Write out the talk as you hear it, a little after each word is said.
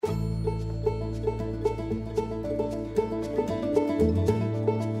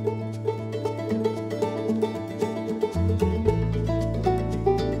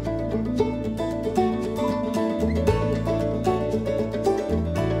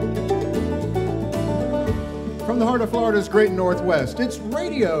from the heart of Florida's great Northwest. It's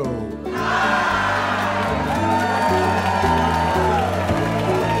radio.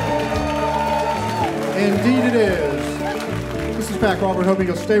 Indeed it is. This is Pat Crawford, hoping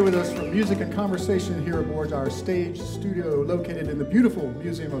you'll stay with us for music and conversation here aboard our stage studio located in the beautiful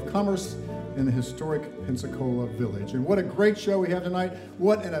Museum of Commerce in the historic Pensacola Village. And what a great show we have tonight.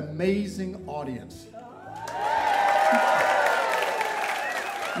 What an amazing audience.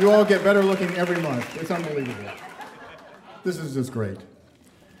 You all get better looking every month. It's unbelievable. This is just great.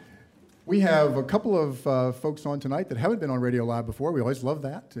 We have a couple of folks on tonight that haven't been on Radio Live before. We always love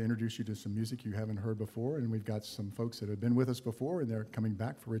that, to introduce you to some music you haven't heard before. And we've got some folks that have been with us before, and they're coming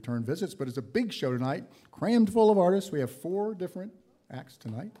back for return visits. But it's a big show tonight, crammed full of artists. We have 4 different acts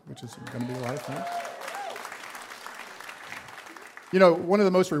tonight, which is going to be a lot of fun. You know, one of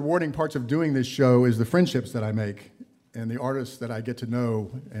the most rewarding parts of doing this show is the friendships that I make and the artists that I get to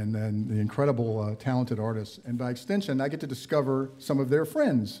know, and then the incredible, talented artists. And by extension, I get to discover some of their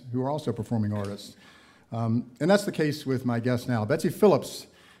friends who are also performing artists. And that's the case with my guest now, Betsy Phillips.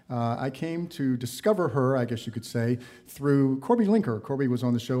 I came to discover her, I guess you could say, through Corby Linker. Corby was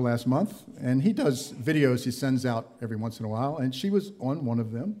on the show last month, and he does videos he sends out every once in a while, and she was on one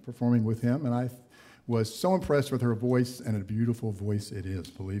of them, performing with him, and I was so impressed with her voice, and a beautiful voice it is,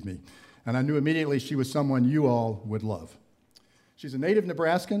 believe me. And I knew immediately she was someone you all would love. She's a native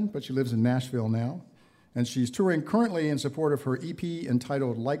Nebraskan, but she lives in Nashville now. And she's touring currently in support of her EP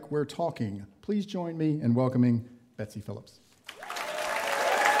entitled Like We're Talking. Please join me in welcoming Betsy Phillips.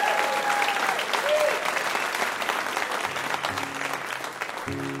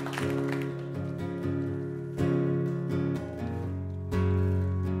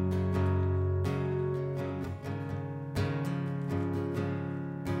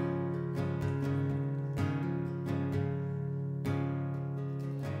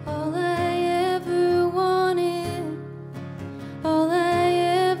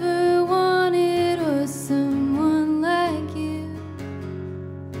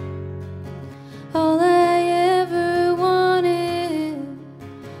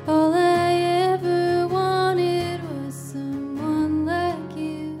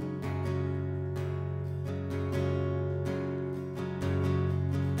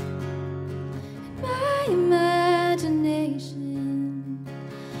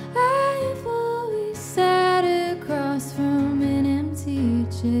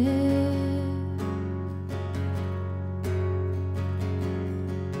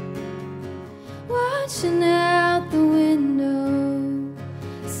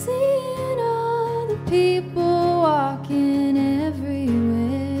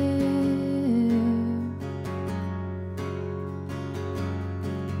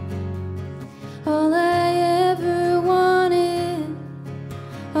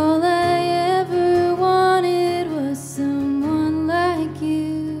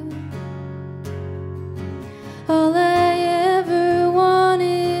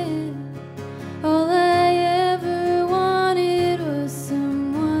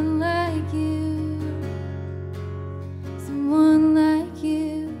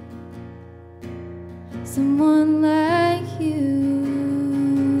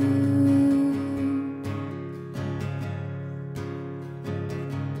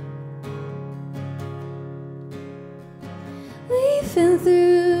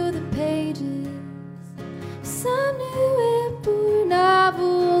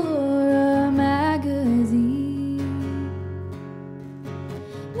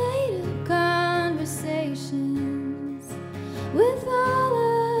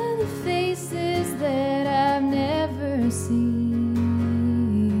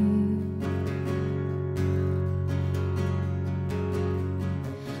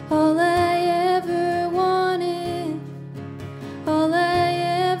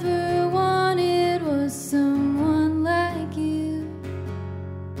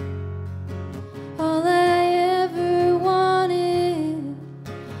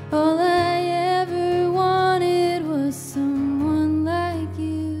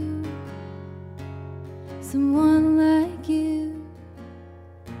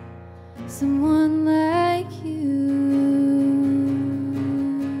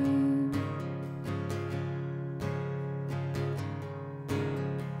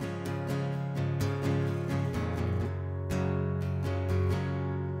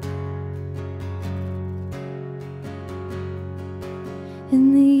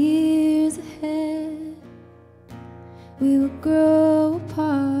 In the years ahead, we will grow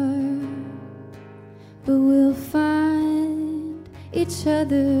apart, but we'll find each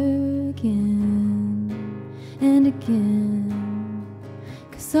other again and again.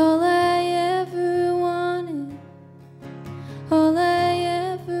 'Cause all I ever wanted,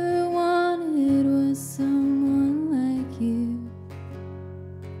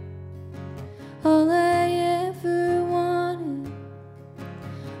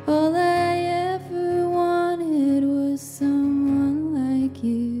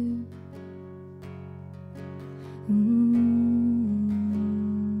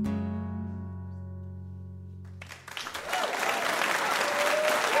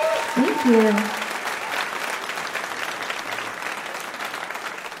 Thank you.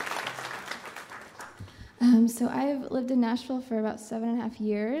 So I've lived in Nashville for about 7.5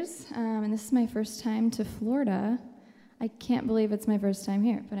 years, and this is my first time to Florida. I can't believe it's my first time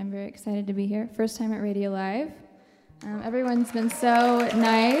here, but I'm very excited to be here. First time at Radio Live. Everyone's been so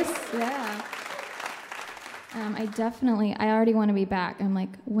nice. Yeah. I already want to be back. I'm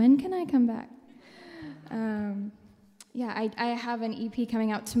like, when can I come back? I have an EP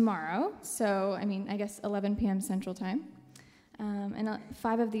coming out tomorrow, so, I guess 11 p.m. Central Time. And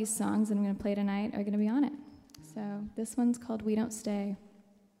 5 of these songs that I'm going to play tonight are going to be on it. So this one's called We Don't Stay.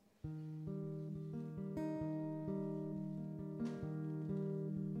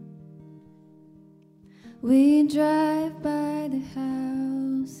 We drive by the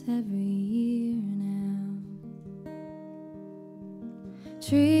house every year now.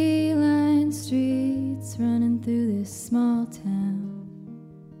 Tree-lined streets running through this small town.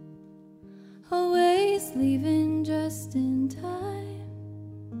 Always leaving just in time.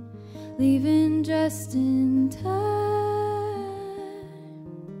 Leaving just in time.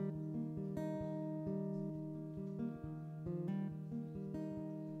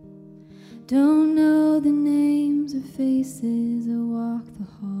 Don't know the names or faces or walk the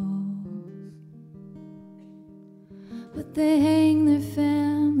halls, but they hang their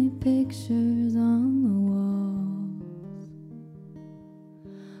family pictures on the walls.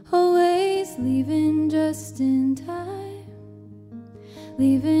 Always leaving just in time.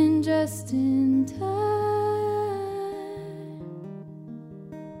 Leaving just in time.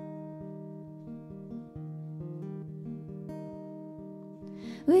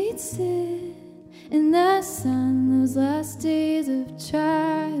 We'd sit in the sun those last days of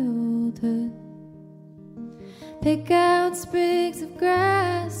childhood, pick out sprigs of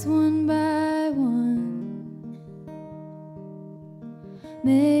grass one by one,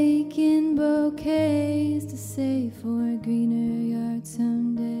 making bouquets to save for a greener yard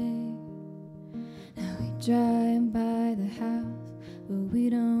someday. Now we drive by the house, but we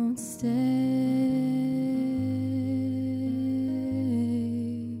don't stay.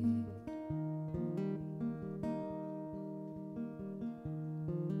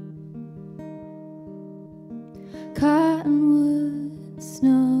 Cottonwood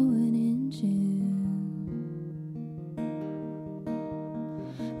snowing in June,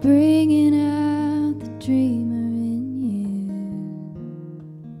 bringing out the dreamer in you.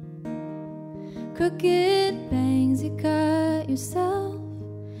 Crooked bangs you cut yourself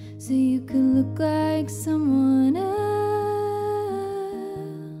so you could look like someone else.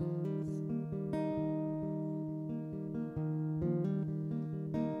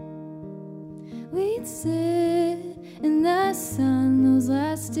 We'd sit in the sun those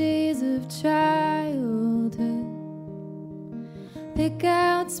last days of childhood, pick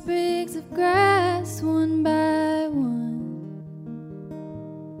out sprigs of grass one by one,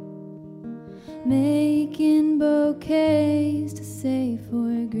 making bouquets to save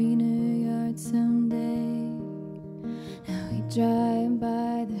for a greener yard someday. Now we drive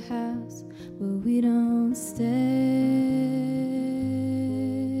by the house, but we don't stay.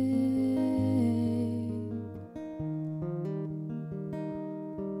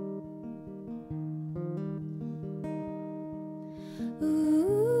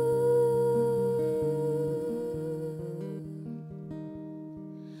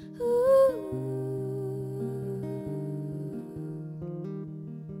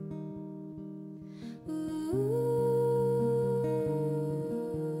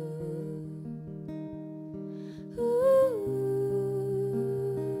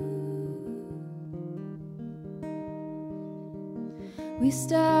 We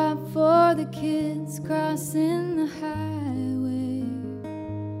stop for the kids crossing the highway,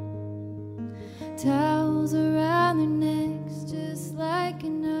 towels around their necks just like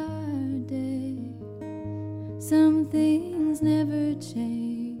in our day. Some things never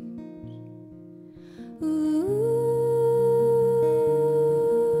change. Ooh.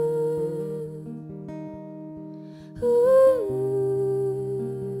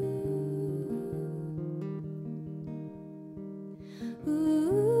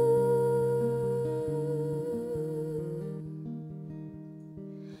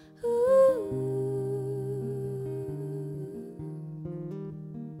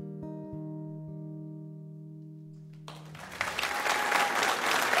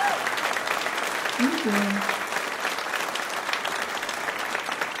 Thank you.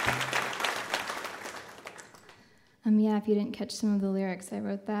 If you didn't catch some of the lyrics, I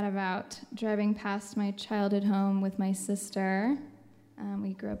wrote that about driving past my childhood home with my sister.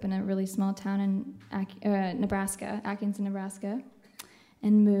 We grew up in a really small town in Nebraska, Atkinson, Nebraska.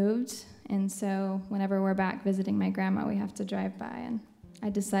 and moved. And so whenever we're back visiting my grandma, we have to drive by. And I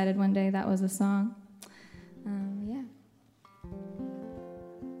decided one day that was a song.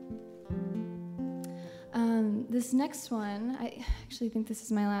 This next one, I actually think this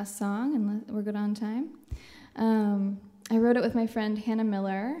is my last song, and we're good on time. I wrote it with my friend Hannah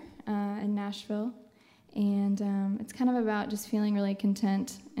Miller in Nashville, and it's kind of about just feeling really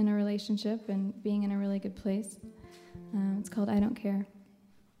content in a relationship and being in a really good place. It's called I Don't Care.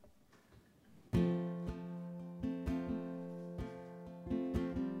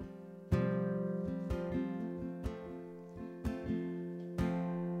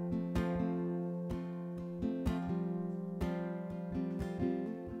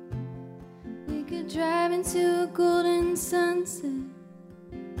 Drive into a golden sunset,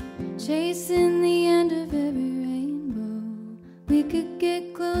 chasing the end of every rainbow. We could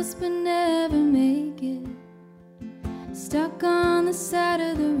get close but never make it, stuck on the side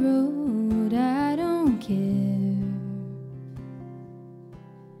of the road. I don't care.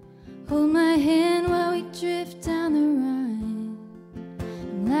 Hold my hand while we drift down the Rhine.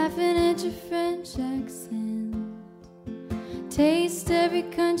 I'm laughing at your French accent. Taste every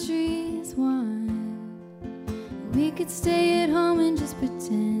country's wine. We could stay at home and just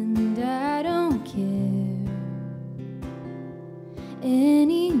pretend I don't care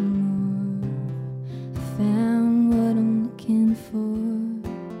anymore. I found what I'm looking for.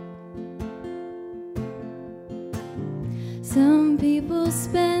 Some people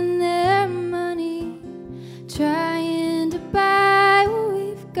spend their money trying to buy what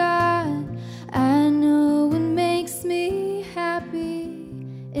we've got. I know what makes me happy.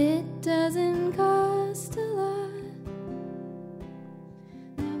 It doesn't cost a lot.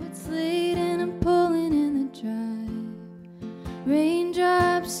 Late and I'm pulling in the drive.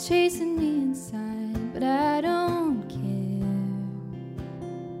 Raindrops chasing me inside, but I don't care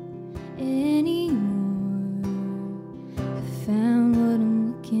anymore. I found what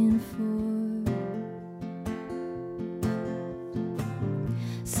I'm looking for.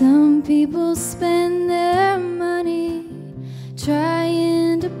 Some people spend their money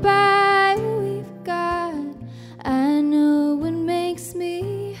trying to buy what we've got. I know what makes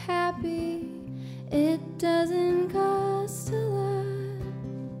me happy. It doesn't cost a lot.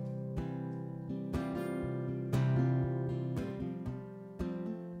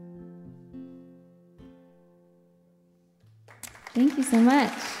 Thank you so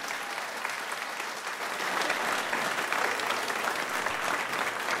much.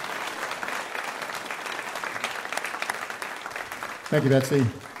 Thank you, Betsy.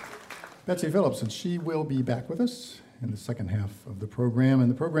 Betsy Phillips, and she will be back with us in the second half of the program. And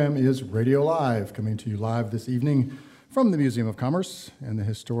the program is Radio Live, coming to you live this evening from the Museum of Commerce and the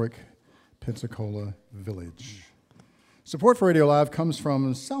historic Pensacola Village. Support for Radio Live comes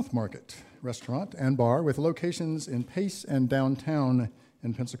from South Market Restaurant and Bar, with locations in Pace and downtown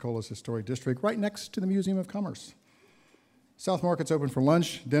in Pensacola's historic district, right next to the Museum of Commerce. South Market's open for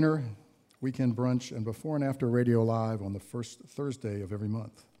lunch, dinner, weekend brunch, and before and after Radio Live on the first Thursday of every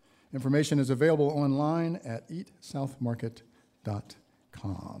month. Information is available online at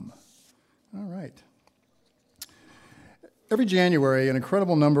eatsouthmarket.com. All right. Every January, an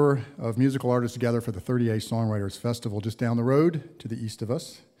incredible number of musical artists gather for the 30A Songwriters Festival just down the road to the east of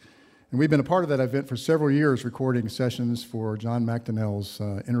us. And we've been a part of that event for several years, recording sessions for John McDonnell's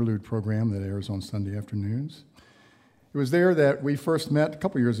interlude program that airs on Sunday afternoons. It was there that we first met a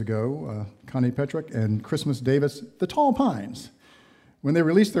couple years ago, Connie Petrick and Christmas Davis, the Tall Pines. When they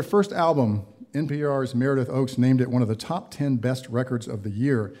released their first album, NPR's Meredith Oaks named it one of the top 10 best records of the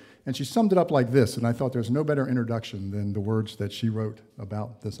year, and she summed it up like this, and I thought there's no better introduction than the words that she wrote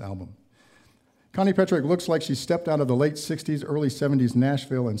about this album. Connie Petrick looks like she stepped out of the late 60s, early 70s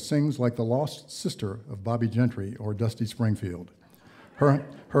Nashville and sings like the lost sister of Bobby Gentry or Dusty Springfield.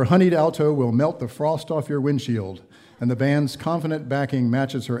 Her honeyed alto will melt the frost off your windshield, and the band's confident backing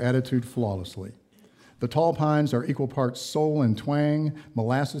matches her attitude flawlessly. The Tall Pines are equal parts soul and twang,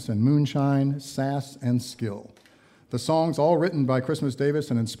 molasses and moonshine, sass and skill. The songs, all written by Christmas Davis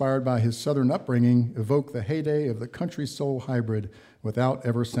and inspired by his Southern upbringing, evoke the heyday of the country soul hybrid without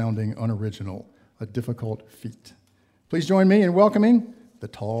ever sounding unoriginal, a difficult feat. Please join me in welcoming the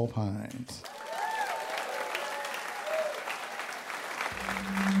Tall Pines.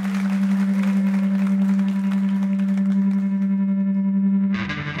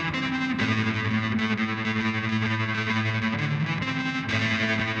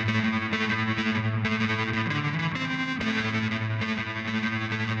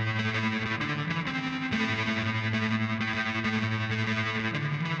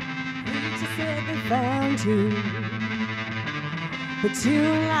 but you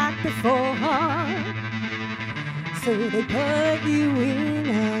like before. So they put you in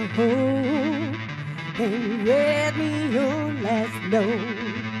a hole and read me your last note.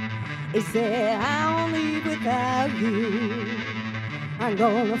 It said, I won't leave without you. I'm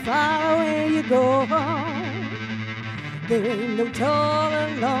gonna follow where you go. There ain't no toll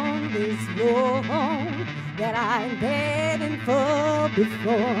along this road that I ain't begging for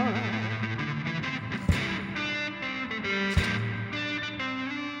before.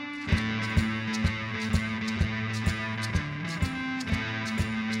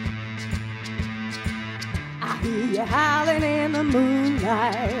 I hear you howling in the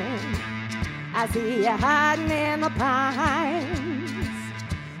moonlight. I see you hiding in the pines.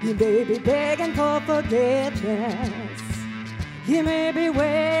 You may be begging for forgiveness. You may be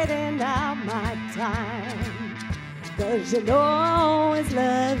waiting out my time. 'Cause you know I always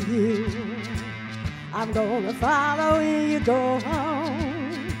love you. I'm gonna follow where you go.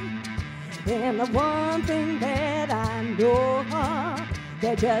 And the one thing that I know,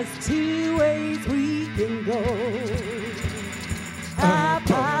 there's just two ways we can go. Ah,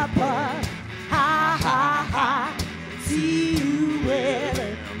 papa, ha, ha, ha. See you where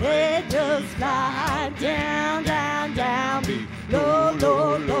the head just slide down, down, down, low,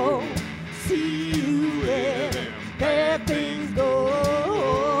 low, low. See you where the bad things go.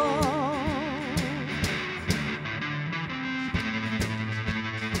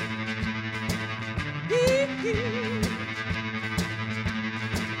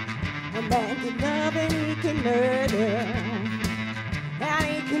 A man can love and he can murder, and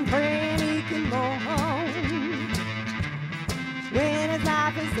he can pray and he can mourn. When his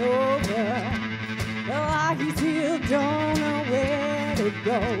life is over, oh, he still don't know where to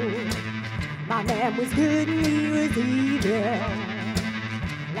go. My man was good and he was evil,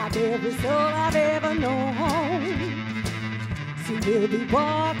 like every soul I've ever known. So we'll be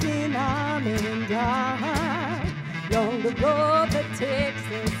walking arm in arm along the road that takes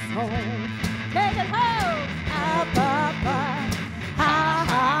us home. Take it home! Ah, papa, ha,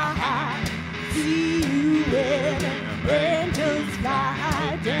 ha, ha. See you where the angels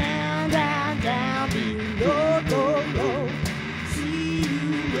fly down, down, down, below, low, low. See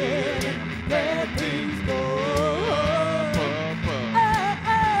you where the bad things go.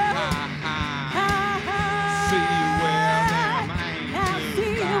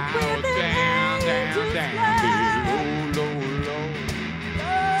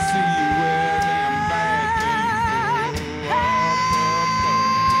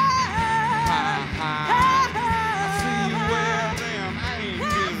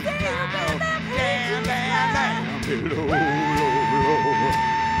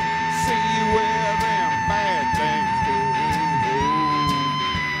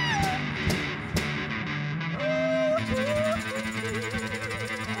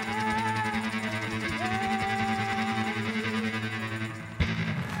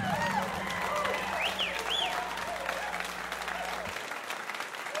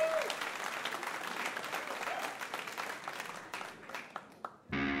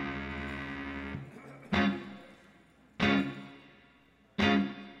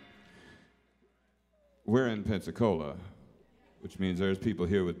 We're in Pensacola, which means there's people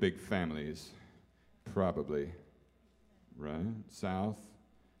here with big families, probably, right? South?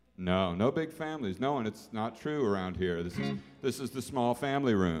 No, no big families. No, and it's not true around here. This is the small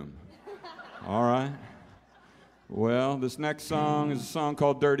family room. All right? Well, this next song is a song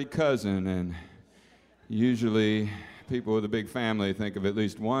called Dirty Cousin, and usually people with a big family think of at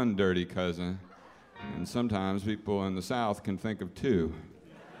least one dirty cousin, and sometimes people in the South can think of two.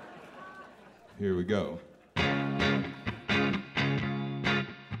 Here we go.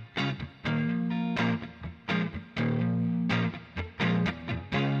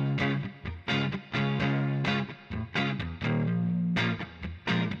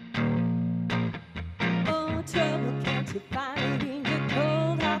 Oh, trouble, can't you find it in your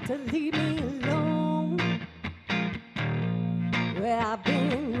cold heart to leave me alone? Well, I've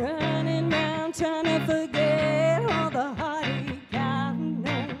been running around trying to forget all the heartache I've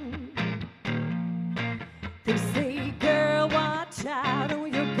known. They say, girl, watch out, or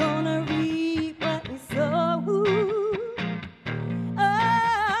you're gonna reap what you sow.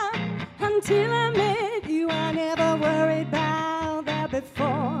 Oh, until I met you, I never worried about that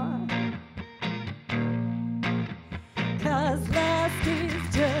before. 'Cause lust is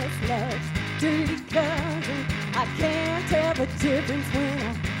just lust, dirty cousin. I can't tell the difference when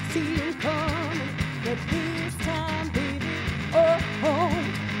I see him coming. But this time, baby, oh,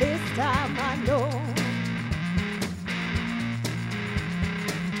 this time I know.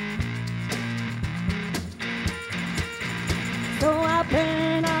 So I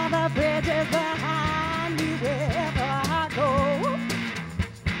burn all the bridges behind me wherever I go.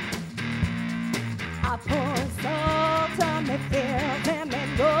 I pour salt on the fields and then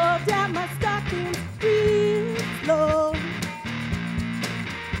roll down my stockings real slow.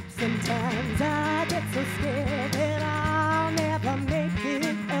 Sometimes I get so scared that I'll never make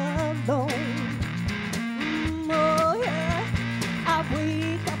it alone. Oh yeah, I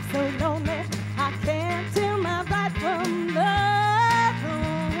wake up so lonely I can't tell my right from wrong.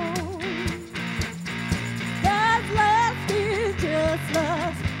 'Cause love is just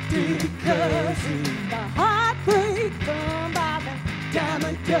love, because the heartbreak come by the dime a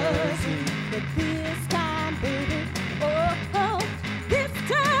dozen. But this time, baby, oh, oh, this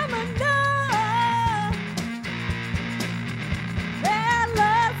time I know that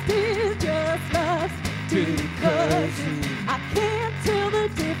love is just love, because I can't tell the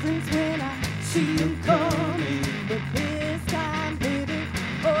difference when I see you coming. But this time, baby,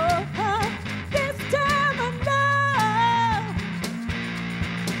 oh, oh, this time I know.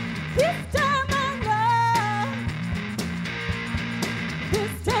 This time I know.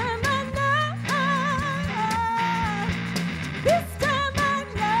 This time I know. This time I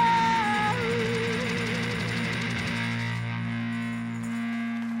know.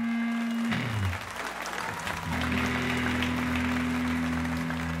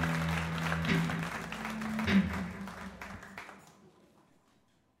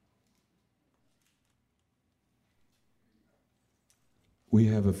 We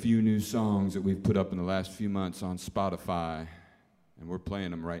have a few new songs that we've put up in the last few months on Spotify, and we're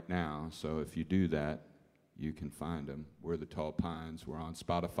playing them right now. So if you do that, you can find them. We're the Tall Pines. We're on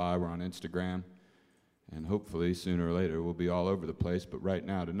Spotify. We're on Instagram. And hopefully, sooner or later, we'll be all over the place. But right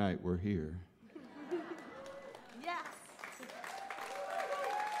now, tonight, we're here. Yes.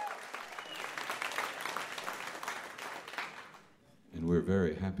 And we're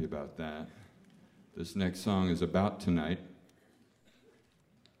very happy about that. This next song is about tonight.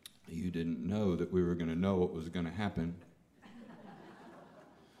 You didn't know that we were going to know what was going to happen.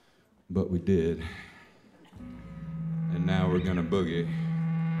 But we did. And now we're going to boogie.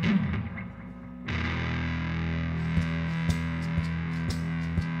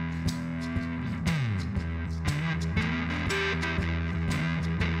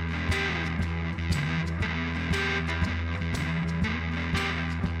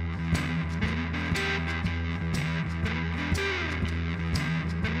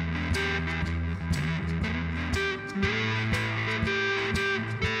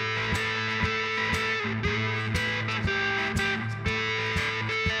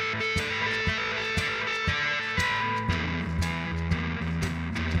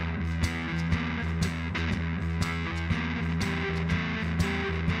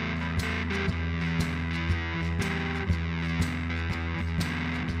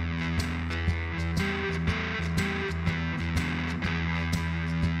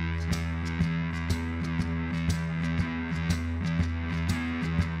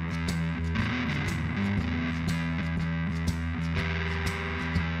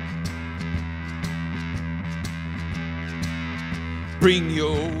 Bring your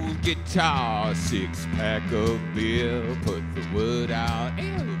old guitar, 6-pack of beer, put the word out,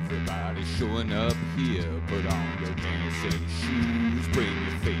 everybody showing up here. Put on your dancing shoes, bring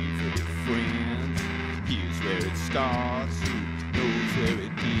your favorite friends. Here's where it starts, who knows where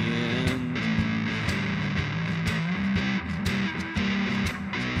it ends.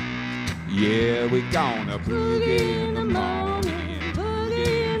 Yeah, we're gonna boogie in the morning,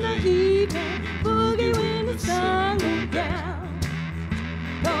 boogie in the evening, boogie when the sun goes down.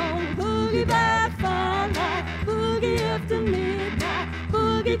 Boogie by firelight, boogie after midnight,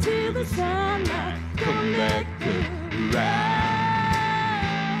 boogie till the sunlight come back around.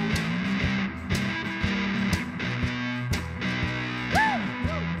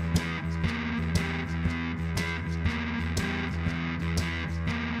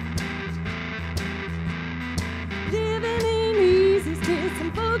 Living ain't easy, still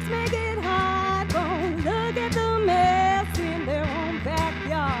some folks make it hard. Don't look at the mess in their own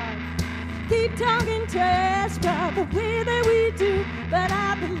backyard. Keep talking trash about the way that we do, but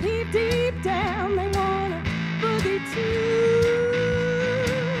I believe deep down they wanna boogie too.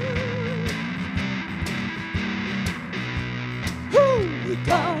 We're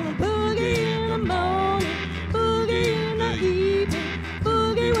gonna boogie in the morning, boogie in the evening,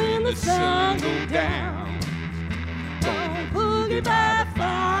 boogie when the sun goes down. Gonna boogie by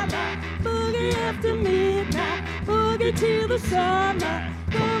firelight, boogie after midnight, boogie till the sunlight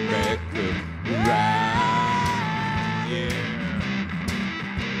come back around. Yeah.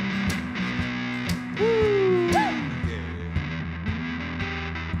 Ooh. Yeah.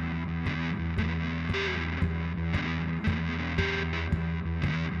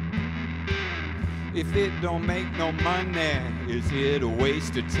 If it don't make no money, is it a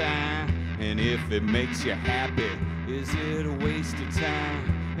waste of time? And if it makes you happy, is it a waste of time?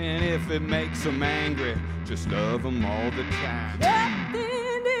 And if it makes them angry, just love them all the time.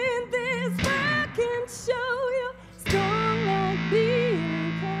 Nothing in this world can show you strong like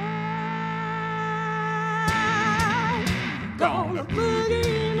being kind. Gonna boogie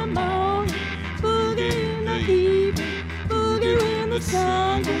in the morning, boogie in the evening, boogie when the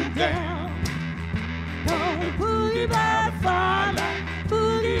sun goes down. Gonna boogie by the firelight,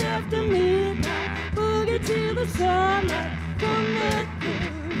 boogie after midnight, boogie till the sunlight, come let me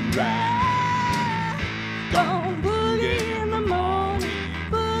ride. Gonna boogie in the morning,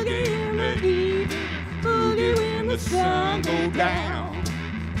 boogie in the evening, boogie when the sun goes down.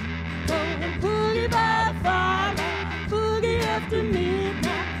 Gonna boogie by the firelight, boogie after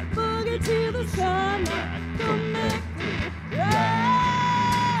midnight, boogie till the sunlight, come let me ride.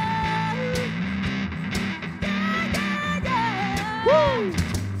 Woo!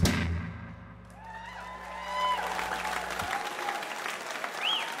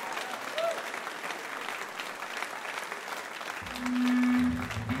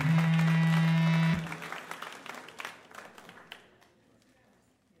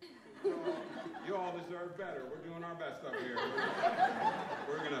 You all deserve better. We're doing our best up here.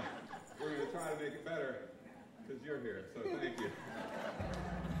 We're gonna try to make it better because you're here. So thank you.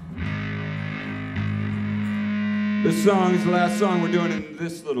 This song is the last song we're doing in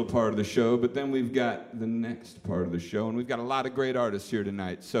this little part of the show, but then we've got the next part of the show, and we've got a lot of great artists here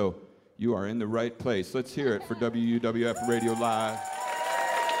tonight. So you are in the right place. Let's hear it for WUWF Radio Live.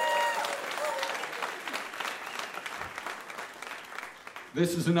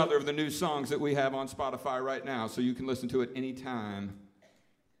 This is another of the new songs that we have on Spotify right now, so you can listen to it anytime,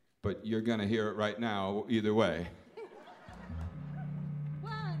 but you're going to hear it right now either way.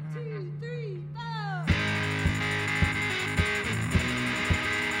 1, 2, 3, 4.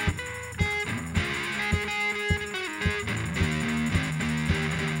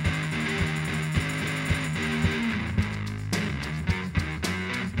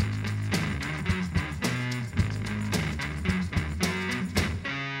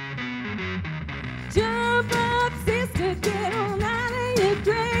 Jump up, sister, get on out of your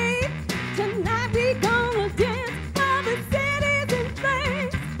grave. Tonight we gonna dance while the city's in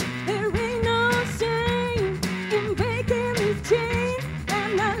flames. There ain't no shame in breaking these chains,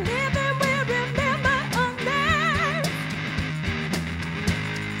 and the living will remember our names.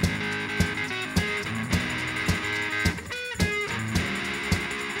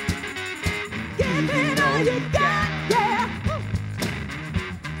 Give it all you got, yeah.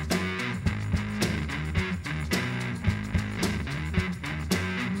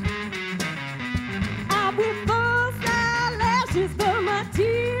 I will false eyelashes, but my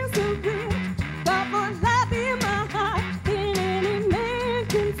tears are real. Got more life in my heart than any man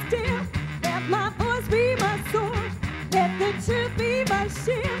can steal. Let my voice be my sword, let the truth be my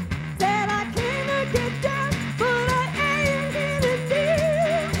shield. Said I came to get down, but I ain't here to kneel.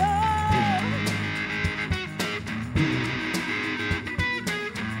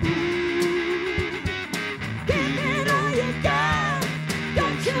 Give it all you got,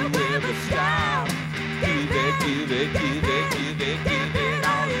 don't you ever stop. Give it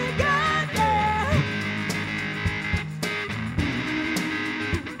all you got, yeah.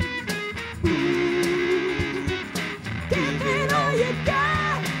 Give it all you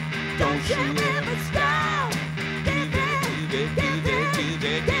got, don't you ever stop. Give it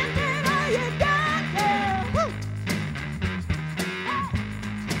all you got, yeah. Woo.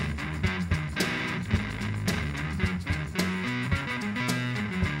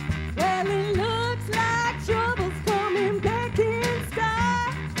 Well, it looks like trouble's coming back in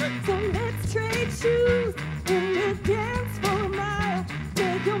style. So let's trade shoes and we'll dance for a mile.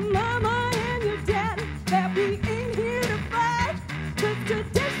 Tell your mama and your daddy that we ain't here to fight. 'Cause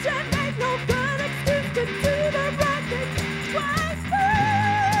tradition ain't no good excuse to do the right thing twice.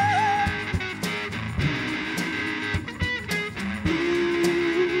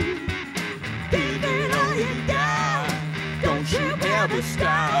 Give it all you got, don't you ever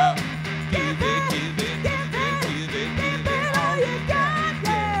stop. Give it all you got,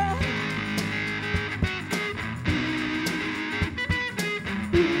 yeah.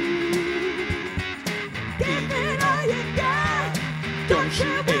 Give it all you got, don't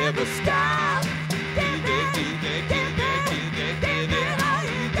you ever stop. Give it all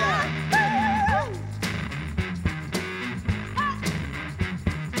you got. Woo!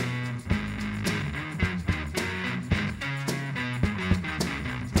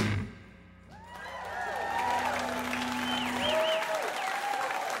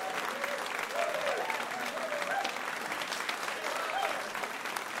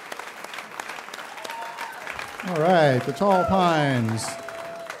 All right, the Tall Pines.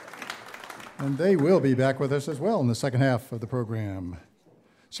 And they will be back with us as well in the second half of the program.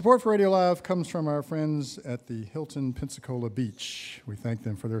 Support for Radio Live comes from our friends at the Hilton Pensacola Beach. We thank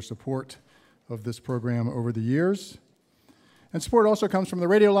them for their support of this program over the years. And support also comes from the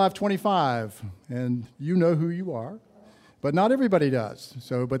Radio Live 25, and you know who you are, but not everybody does.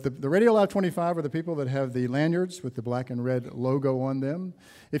 But the Radio Live 25 are the people that have the lanyards with the black and red logo on them.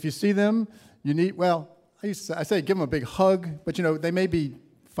 If you see them, you need, well, I say give them a big hug, but they may be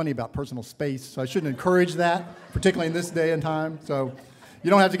funny about personal space, so I shouldn't encourage that, particularly in this day and time. So you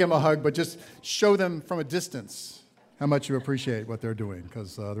don't have to give them a hug, but just show them from a distance how much you appreciate what they're doing,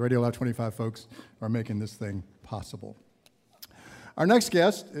 because the Radio Live 25 folks are making this thing possible. Our next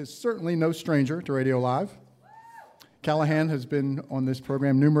guest is certainly no stranger to Radio Live. Callahan has been on this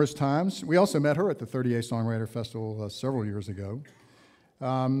program numerous times. We also met her at the 38 Songwriter Festival several years ago.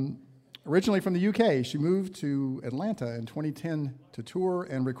 Originally from the UK, she moved to Atlanta in 2010 to tour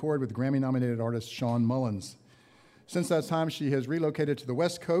and record with Grammy-nominated artist Sean Mullins. Since that time, she has relocated to the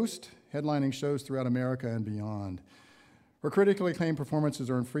West Coast, headlining shows throughout America and beyond. Her critically acclaimed performances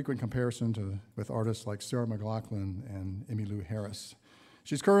are in frequent comparison with artists like Sarah McLachlan and Emmylou Harris.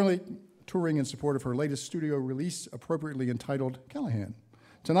 She's currently touring in support of her latest studio release, appropriately entitled Callahan.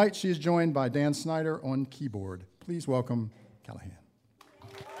 Tonight, she is joined by Dan Snyder on keyboard. Please welcome Callahan.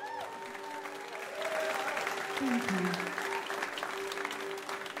 Thank you.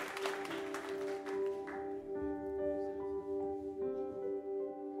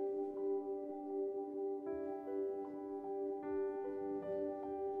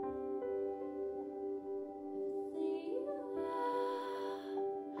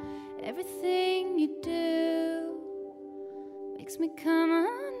 Everything you do makes me come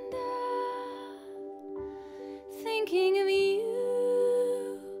undone. Thinking of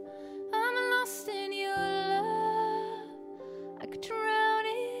you, I'm lost in your love. I could drown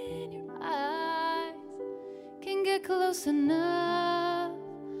in your eyes. Can't get close enough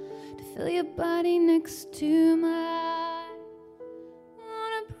to feel your body next to mine.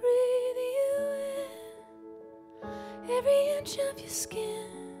 Wanna breathe you in, every inch of your skin.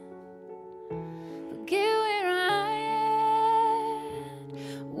 Forget where I am,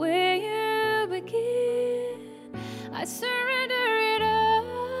 where you begin. I surrender it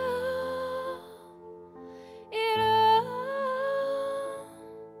all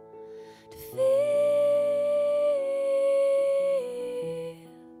to feel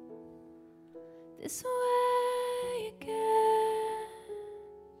this way again.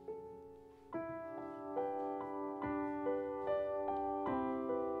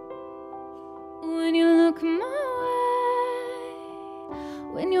 When you look my way,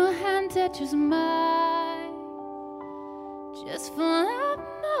 when your hand touches mine, just for a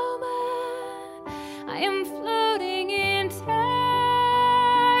moment, I am floating in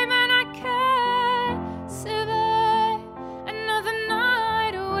time, and I can't survive another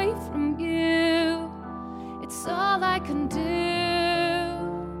night away from you. It's all I can do.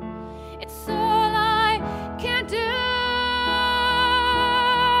 It's all I can do.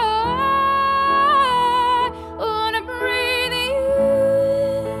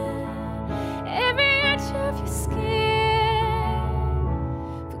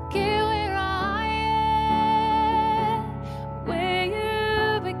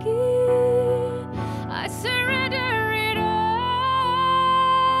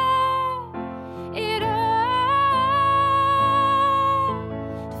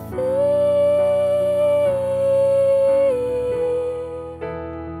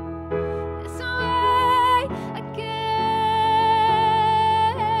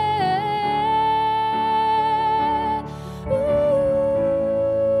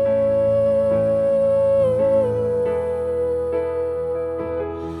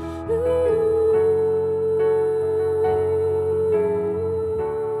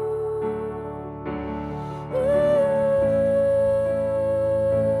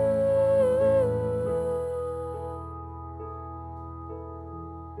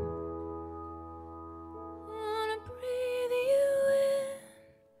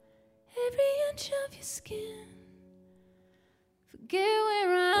 Of your skin, forget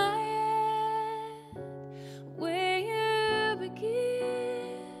where I am, where you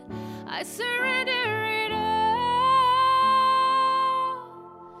begin. I surrender it all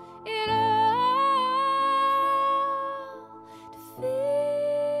to feel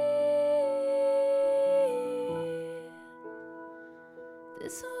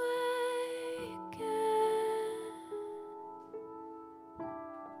this way again.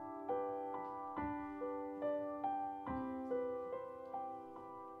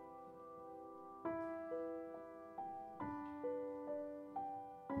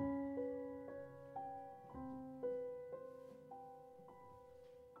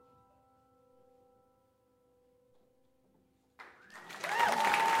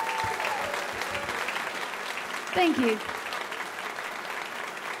 Thank you.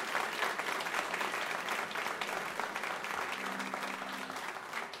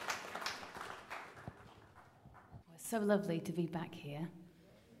 It's so lovely to be back here.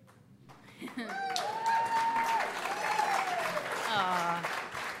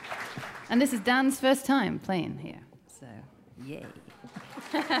 And this is Dan's first time playing here, so yay.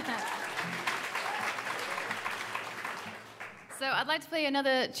 So I'd like to play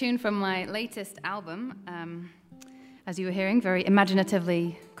another tune from my latest album, as you were hearing, very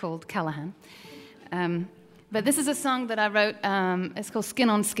imaginatively called Callahan. But this is a song that I wrote, it's called Skin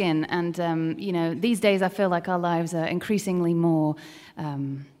on Skin, and these days I feel like our lives are increasingly more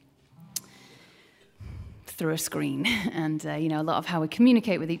through a screen, and a lot of how we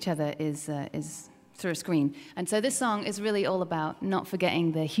communicate with each other is through a screen. And so this song is really all about not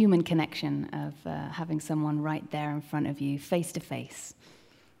forgetting the human connection of having someone right there in front of you, face to face,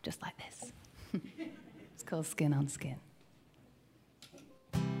 just like this. It's called Skin on Skin.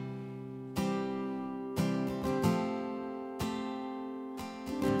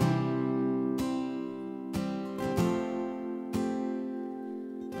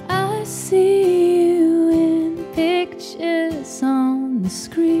 I see you in pictures on the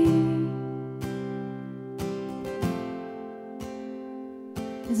screen.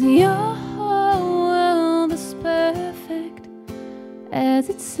 Is your whole world as perfect as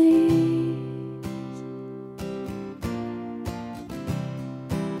it seems?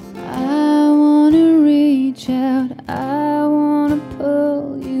 I wanna reach out, I wanna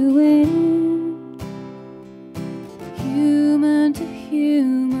pull you in, human to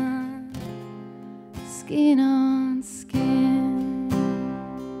human, skin on skin.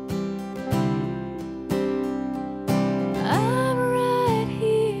 I'm right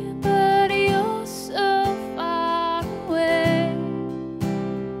here, but you're so far away.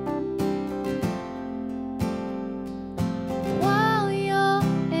 While your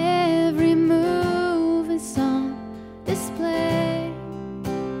every move is on display,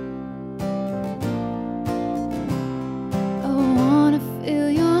 I wanna feel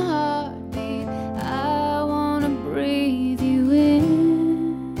your heartbeat, I wanna breathe you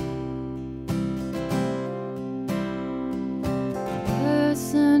in,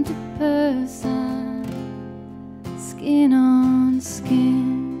 person to person, skin on skin.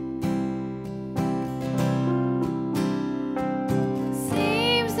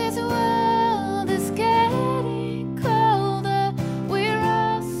 Seems this world is getting colder, we're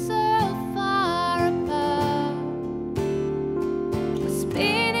all so far apart. We're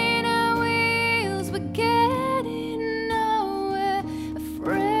spinning our wheels, but getting nowhere,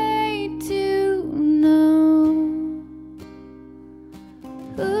 afraid to know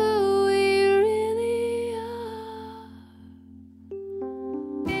who we really are.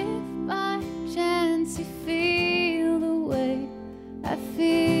 If by chance you feel the way I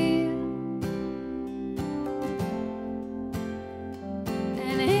feel,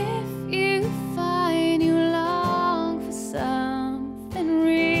 and if you find you long for something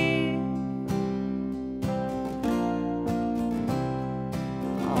real,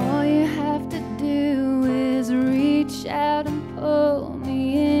 all you have to do is reach out and pull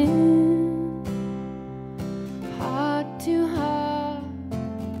me in, heart to heart,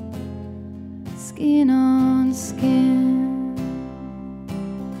 skin on skin,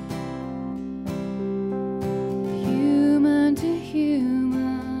 human to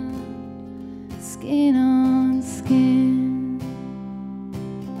human, skin on skin,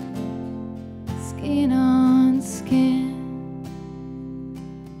 skin on skin,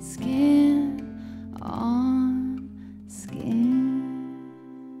 skin on skin.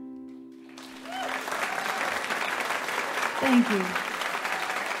 Thank you.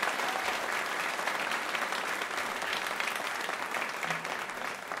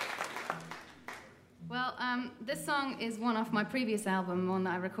 Well, this song is one off my previous album, one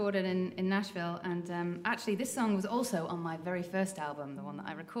that I recorded in Nashville, and actually this song was also on my very first album, the one that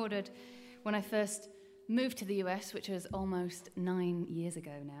I recorded when I first moved to the US, which was almost 9 years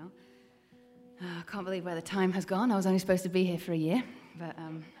ago now. I can't believe where the time has gone. I was only supposed to be here for a year, but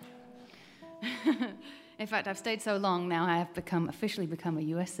in fact, I've stayed so long now I have officially become a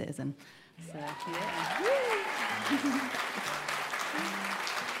US citizen. So, yeah.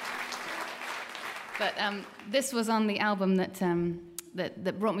 But this was on the album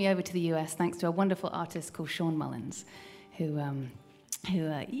that brought me over to the US, thanks to a wonderful artist called Sean Mullins, who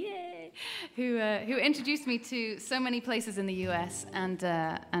introduced me to so many places in the US, and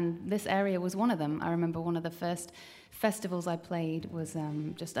this area was one of them. I remember one of the first festivals I played was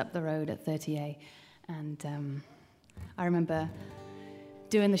just up the road at 30A, and I remember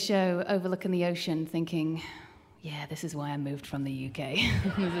doing the show overlooking the ocean, thinking, yeah, this is why I moved from the UK.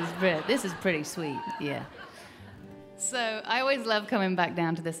 This is pretty sweet, yeah. So I always love coming back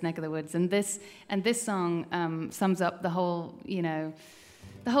down to this neck of the woods, and this song sums up the whole, the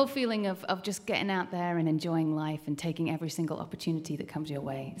whole feeling of just getting out there and enjoying life and taking every single opportunity that comes your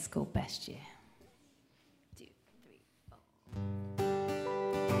way. It's called Best Year. 2, 3, 4.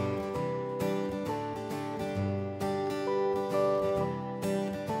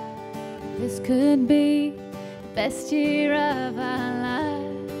 This could be the best year of our life.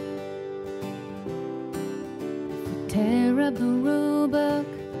 If we tear up the rule book,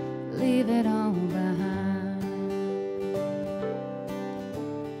 leave it all behind.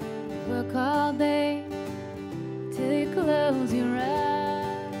 Work all day till you close your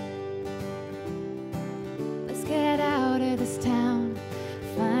eyes. Let's get out of this town,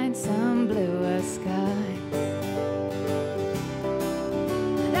 find some bluer skies.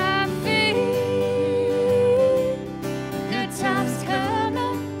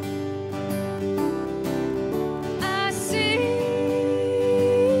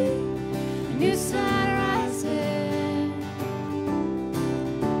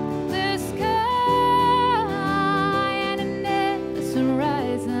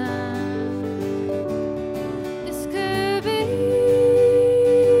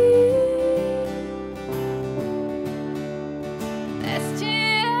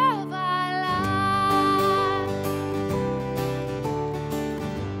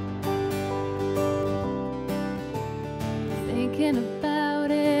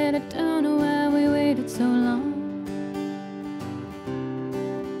 About it, I don't know why we waited so long.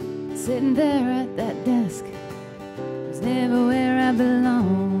 Sitting there at that desk was never where I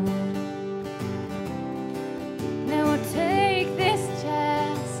belong. Now we'll take this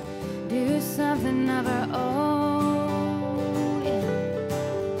chance, do something of our own. Yeah.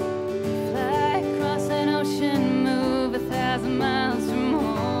 Fly across an ocean, move 1,000 miles from home.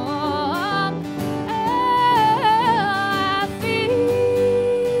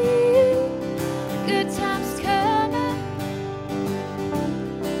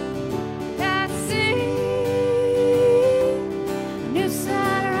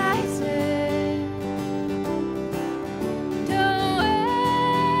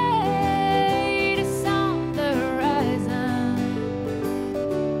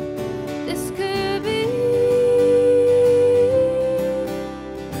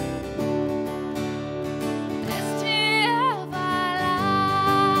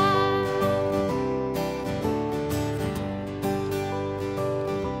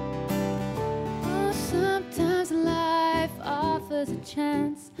 A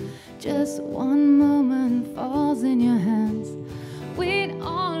chance, just one moment falls in your hands. We'd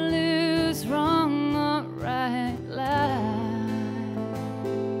all lose wrong or right life.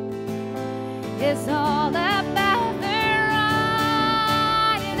 It's all about the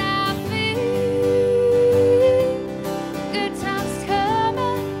ride, and I feel good times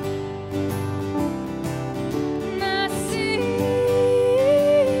coming, and I see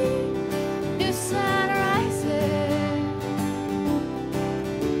new sun rising.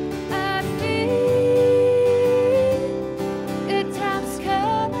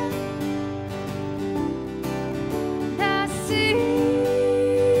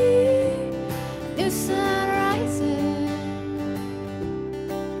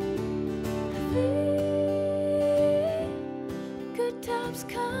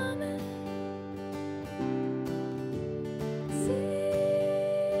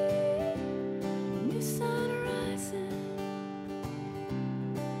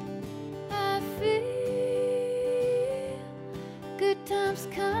 Time's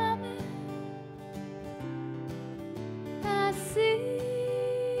coming, I see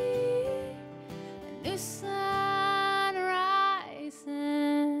a new sun rising.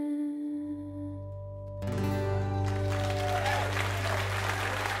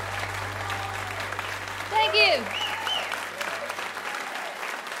 Thank you.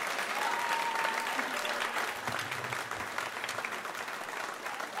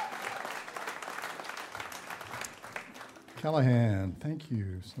 Callahan, thank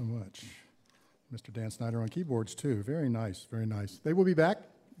you so much. Mr. Dan Snyder on keyboards, too. Very nice, very nice. They will be back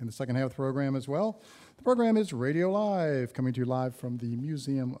in the second half of the program as well. The program is Radio Live, coming to you live from the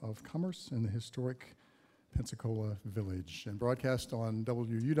Museum of Commerce in the historic Pensacola Village, and broadcast on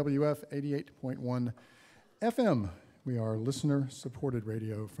WUWF 88.1 FM. We are listener-supported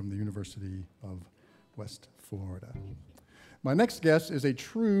radio from the University of West Florida. My next guest is a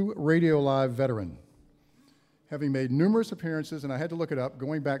true Radio Live veteran, having made numerous appearances, and I had to look it up,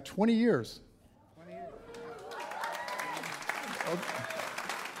 going back 20 years. 20 years.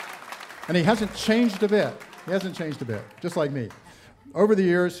 And he hasn't changed a bit. He hasn't changed a bit, just like me. Over the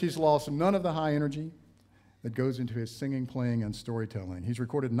years, he's lost none of the high energy that goes into his singing, playing, and storytelling. He's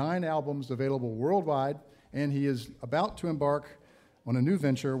recorded 9 albums available worldwide, and he is about to embark on a new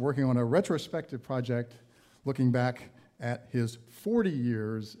venture, working on a retrospective project looking back at his 40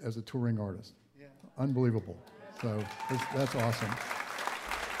 years as a touring artist. Yeah. Unbelievable. So that's awesome.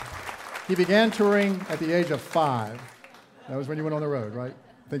 He began touring at the age of 5. That was when you went on the road, right?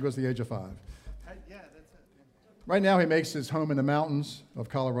 I think it was the age of 5. Yeah, that's it. Right now, he makes his home in the mountains of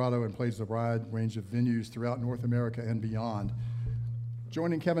Colorado and plays a wide range of venues throughout North America and beyond.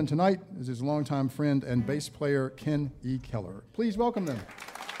 Joining Kevin tonight is his longtime friend and bass player, Ken E. Keller. Please welcome them.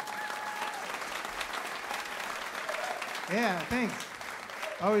 Yeah, thanks.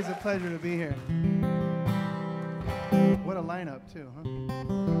 Always a pleasure to be here. What a lineup, too, huh?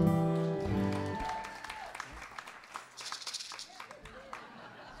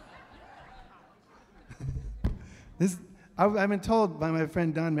 I've been told by my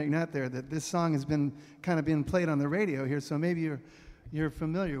friend Don McNutt there that this song has been kind of being played on the radio here, so maybe you're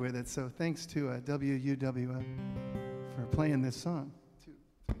familiar with it. So thanks to WUWF for playing this song.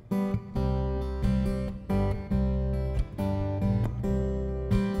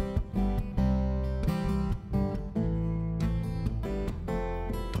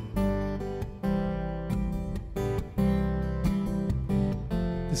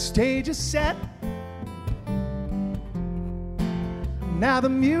 The stage is set. Now the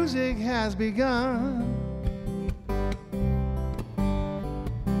music has begun.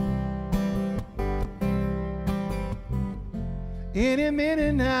 Any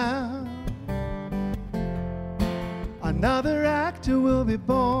minute now, another actor will be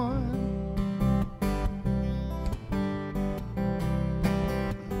born.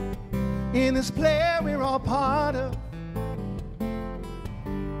 In this play we're all part of.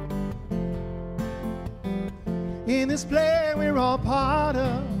 In this play we're all part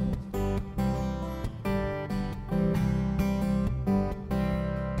of.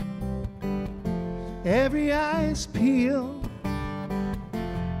 Every eye is peeled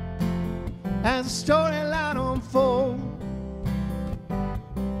as the storyline unfolds.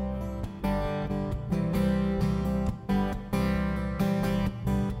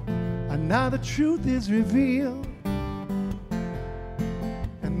 Another truth is revealed,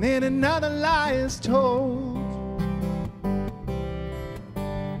 and then another lie is told.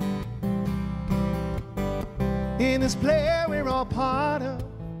 In this play we're all part of.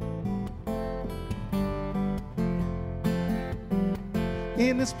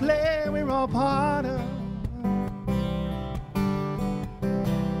 In this play we're all part of.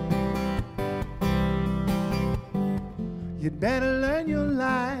 You'd better learn your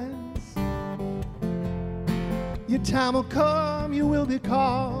lines. Your time will come, you will be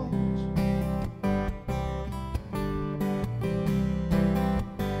called.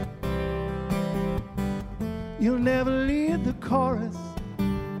 You'll never lead the chorus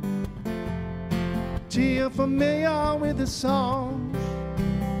till you're familiar with the songs.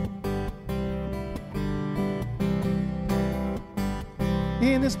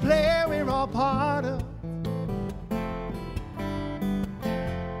 In this play we're all part of.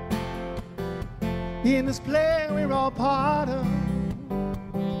 In this play we're all part of.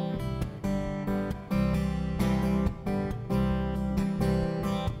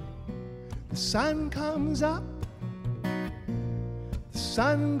 The sun comes up, the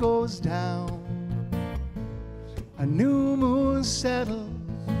sun goes down, a new moon settles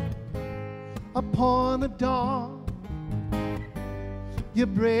upon the dawn. You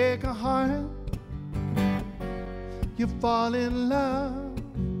break a heart, you fall in love,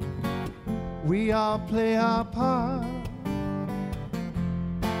 we all play our part.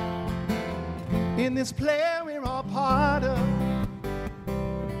 In this play we're all part of.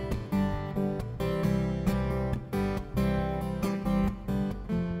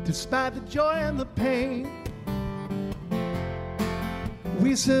 Despite the joy and the pain,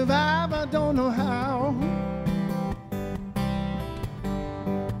 we survive, I don't know how.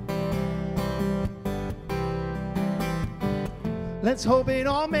 Let's hope it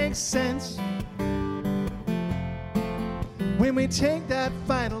all makes sense when we take that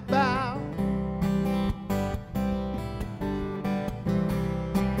final bow.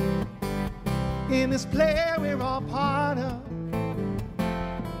 In this play we're all part of.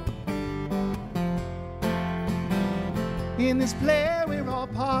 In this play we're all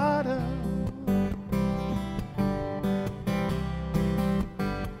part of.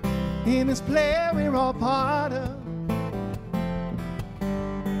 In this play we're all part of.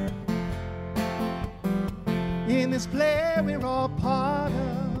 In this play we're all part of.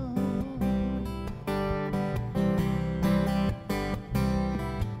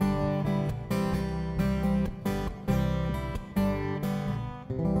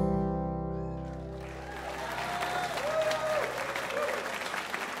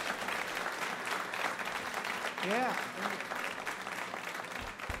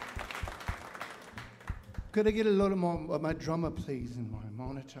 Could I get a little more of my drummer, please, in my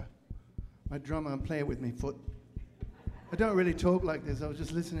monitor? My drummer, play it with me foot. I don't really talk like this. I was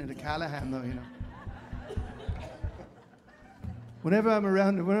just listening to Callahan, though, you know. Whenever I'm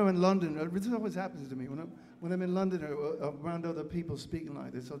around, when I'm in London, this always happens to me. When I'm in London or around other people speaking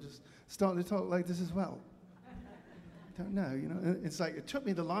like this, I'll just start to talk like this as well. I don't know, you know. It's like it took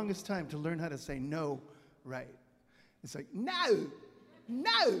me the longest time to learn how to say no right. It's like, no,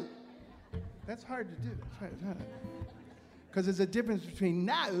 no. That's hard to do. That's right. Because there's a difference between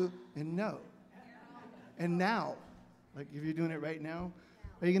now and no. And now. Like if you're doing it right now,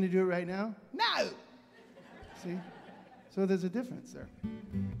 are you going to do it right now? No. See? So there's a difference there.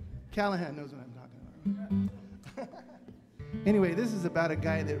 Callahan knows what I'm talking about. Anyway, this is about a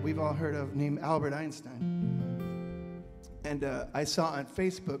guy that we've all heard of named Albert Einstein. And I saw on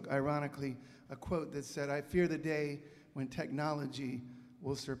Facebook, ironically, a quote that said, "I fear the day when technology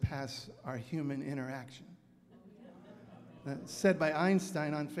will surpass our human interaction." Said by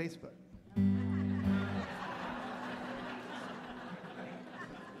Einstein on Facebook.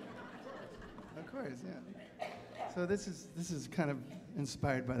 Of course, yeah. So this is kind of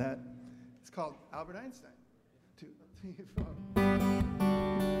inspired by that. It's called Albert Einstein. 2, 3, 4.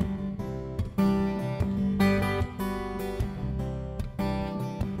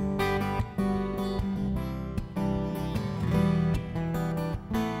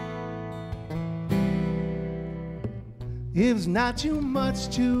 It's not too much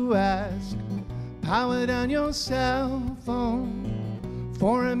to ask. Power down your cell phone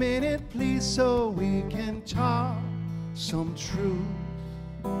for a minute, please, so we can talk some truth.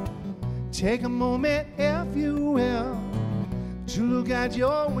 Take a moment, if you will, to look at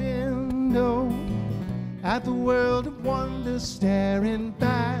your window, at the world of wonder staring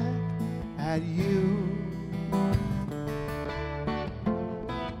back at you.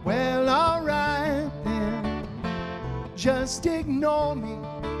 Well, alright then, just ignore me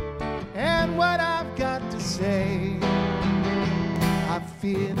and what I've got to say. I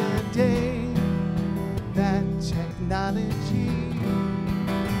fear the day that technology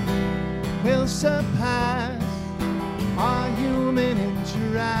will surpass our human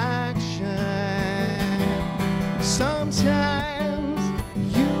interaction. Sometimes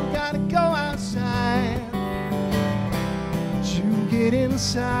you gotta go outside to get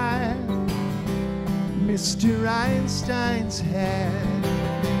inside Mr. Einstein's head.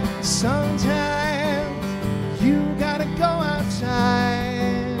 Sometimes you gotta go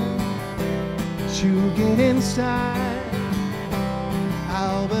outside to get inside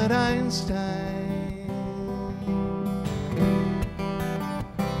Albert Einstein.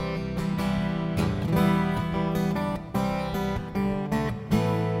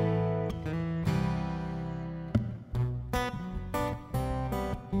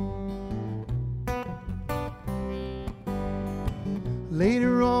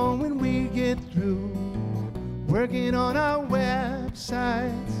 Later on when we get through working on our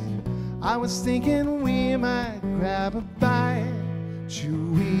websites, I was thinking we might grab a bite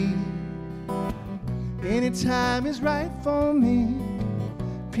to eat. Any time is right for me.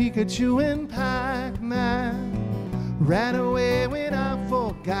 Pikachu and Pac-Man ran away when I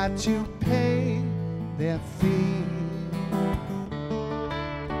forgot to pay their fee.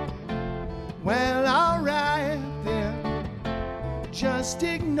 Well, alright then, just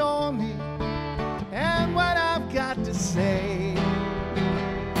ignore me and what I've got to say.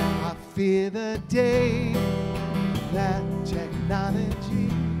 I fear the day that technology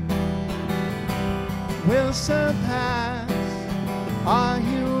will surpass our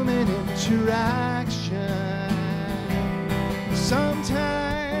human interaction.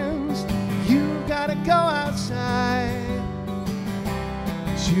 Sometimes you gotta go outside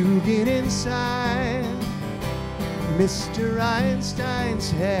to get inside Mr.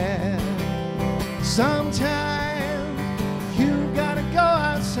 Einstein's head. Sometimes you gotta go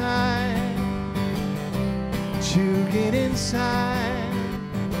outside to get inside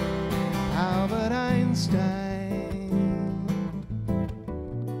Albert Einstein.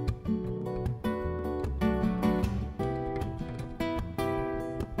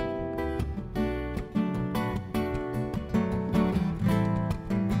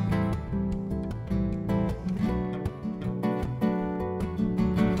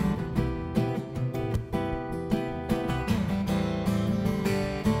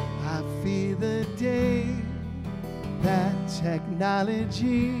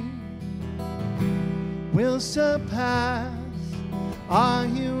 Technology will surpass our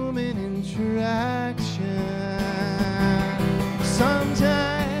human interaction.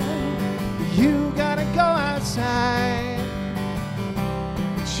 Sometimes you gotta go outside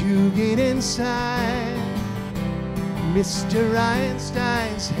to get inside Mr.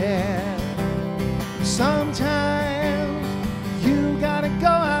 Einstein's head. Sometimes you gotta go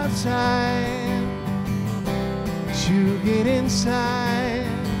outside to get inside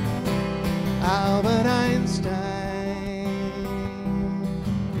Albert Einstein.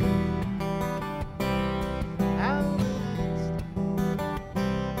 Albert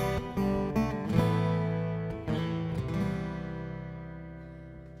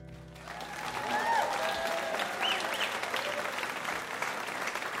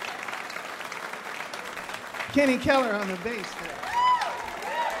Kenny Keller on the bass there.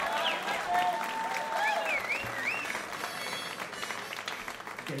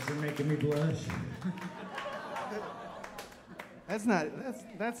 You guys are making me blush. That's not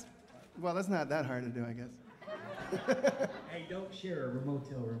that hard to do, I guess. Hey, don't share a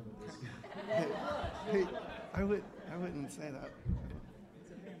motel room with this guy. Hey, I wouldn't say that.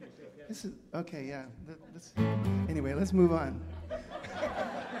 This is okay, yeah. Anyway, let's move on.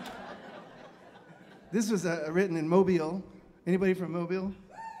 This was written in Mobile. Anybody from Mobile?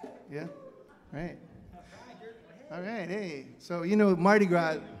 Yeah? Right. All right, hey. So, you know, Mardi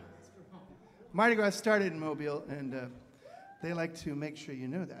Gras started in Mobile, and they like to make sure you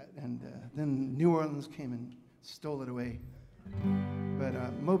know that. And then New Orleans came and stole it away. But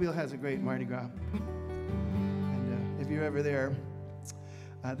Mobile has a great Mardi Gras. And if you're ever there,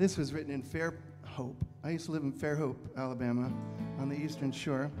 this was written in Fairhope. I used to live in Fairhope, Alabama, on the Eastern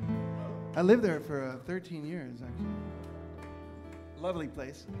Shore. I lived there for 13 years, actually. Lovely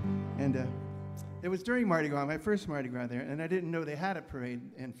place. And it was during Mardi Gras, my first Mardi Gras there, and I didn't know they had a parade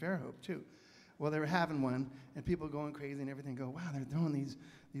in Fairhope, too. Well, they were having one, and people going crazy and everything go, wow, they're throwing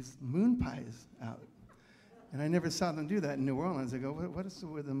these moon pies out. And I never saw them do that in New Orleans. I go, what is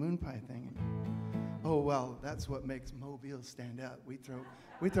with the moon pie thing? Oh, well, that's what makes Mobile stand out. We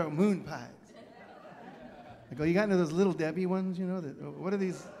throw moon pies. I go, you got any of those Little Debbie ones, you know? What are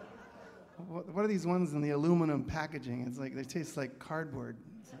these? What are these ones in the aluminum packaging? It's like they taste like cardboard.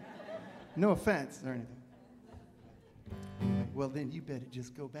 Like, no offense or anything. Anyway, well, then you better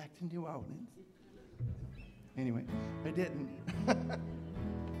just go back to New Orleans. Anyway, I didn't.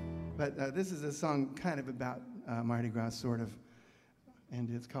 But this is a song kind of about Mardi Gras, sort of, and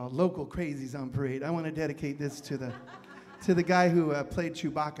it's called "Local Crazies on Parade." I want to dedicate this to the guy who played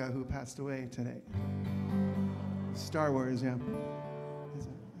Chewbacca, who passed away today. Star Wars, yeah.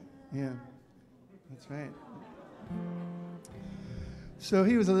 Yeah, that's right. So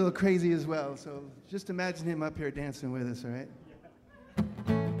he was a little crazy as well. So just imagine him up here dancing with us, all right?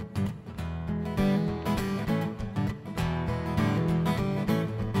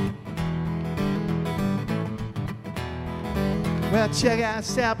 Well, check out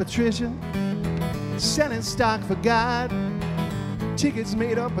Sal Patricia, selling stock for God. Tickets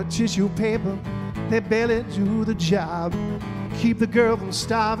made up of tissue paper, they barely do the job. Keep the girl from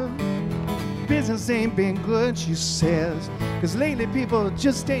starving. Business ain't been good, she says, 'cause lately people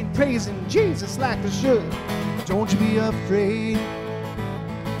just ain't praising Jesus like they should. Don't you be afraid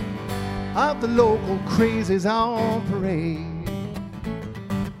of the local crazies on parade.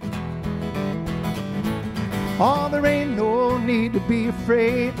 Oh, there ain't no need to be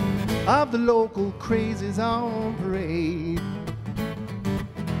afraid of the local crazies on parade.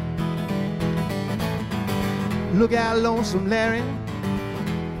 Look out, Lonesome Larry,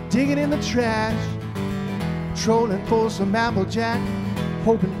 digging in the trash, trolling for some Applejack,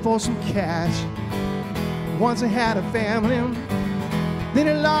 hoping for some cash. Once he had a family, then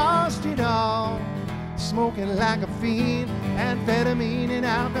he lost it all, smoking like a fiend, amphetamine and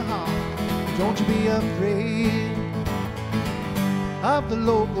alcohol. Don't you be afraid of the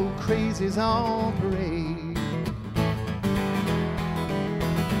local crazies on parade.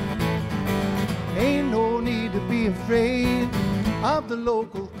 Ain't no need to be afraid of the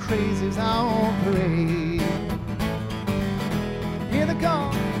local crazies on parade. Here they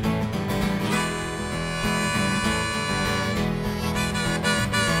come.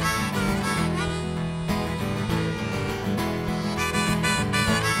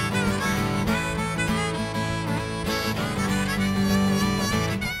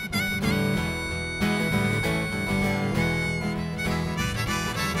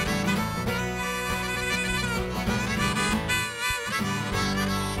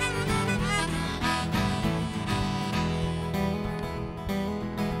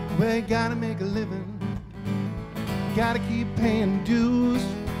 Well, you gotta make a living, gotta keep paying dues,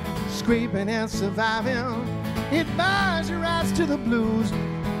 scraping and surviving. It buys your rights to the blues.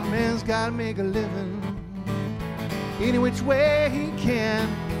 Man's gotta make a living any which way he can.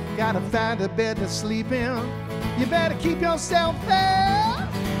 Gotta find a bed to sleep in. You better keep yourself there.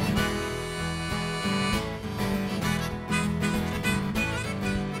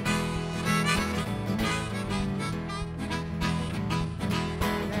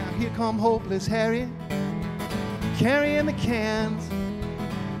 come hopeless Harry, carrying the cans,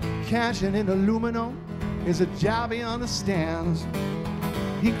 cashing in aluminum is a job he understands.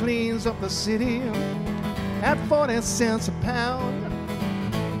 He cleans up the city at 40 cents a pound.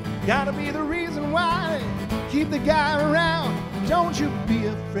 Gotta be the reason why they keep the guy around. Don't you be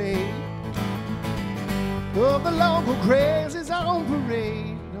afraid of the local crazies on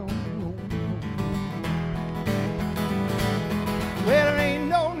parade. No, no, no. Well, there ain't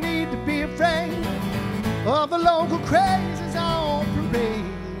no need to be afraid of the local crazies on parade.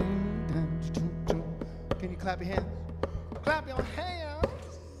 Can you clap your hands? Clap your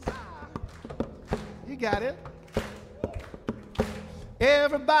hands. You got it.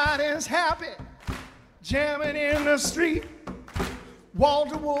 Everybody's happy, jamming in the street.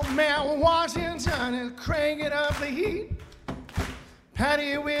 Walter Wolfman Washington is cranking up the heat.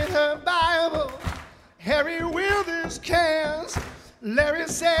 Patty with her Bible, Harry with his cans. Larry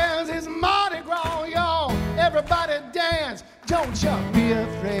says it's Mardi Gras, y'all. Everybody dance, don't you be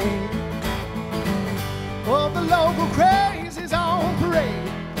afraid of the local crazies on parade.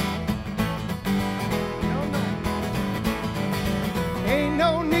 Ain't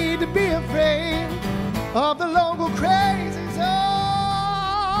no need to be afraid of the local crazies on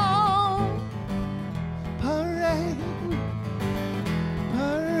parade.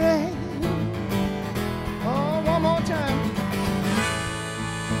 Parade. Oh, one more time.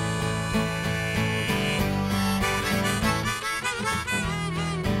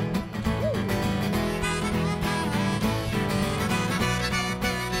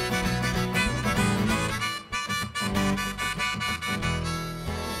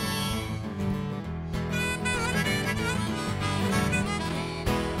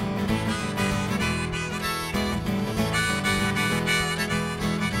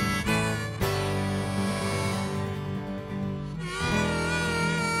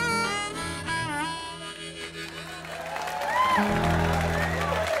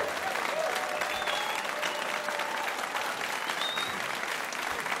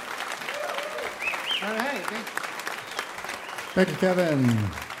 Thank you, Kevin.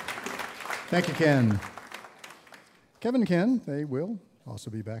 Thank you, Ken. Kevin and Ken, they will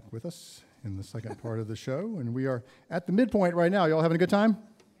also be back with us in the second part of the show, and we are at the midpoint right now. Y'all having a good time?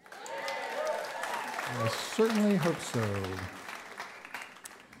 I certainly hope so.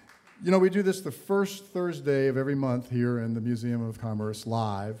 You know, we do this the first Thursday of every month here in the Museum of Commerce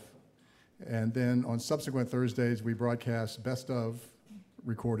live, and then on subsequent Thursdays we broadcast best of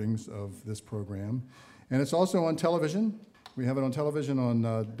recordings of this program. And it's also on television. We have it on television on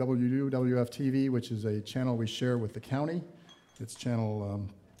WWF-TV, which is a channel we share with the county. It's channel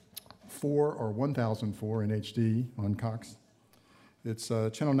 4 or 1004 in HD on Cox. It's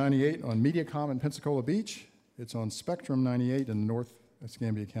channel 98 on Mediacom in Pensacola Beach. It's on Spectrum 98 in North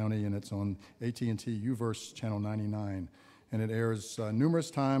Escambia County, and it's on AT&T UVerse channel 99. And it airs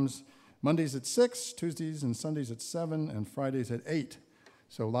numerous times, Mondays at 6, Tuesdays and Sundays at 7, and Fridays at 8.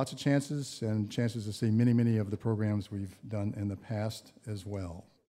 So lots of chances to see many, many of the programs we've done in the past as well.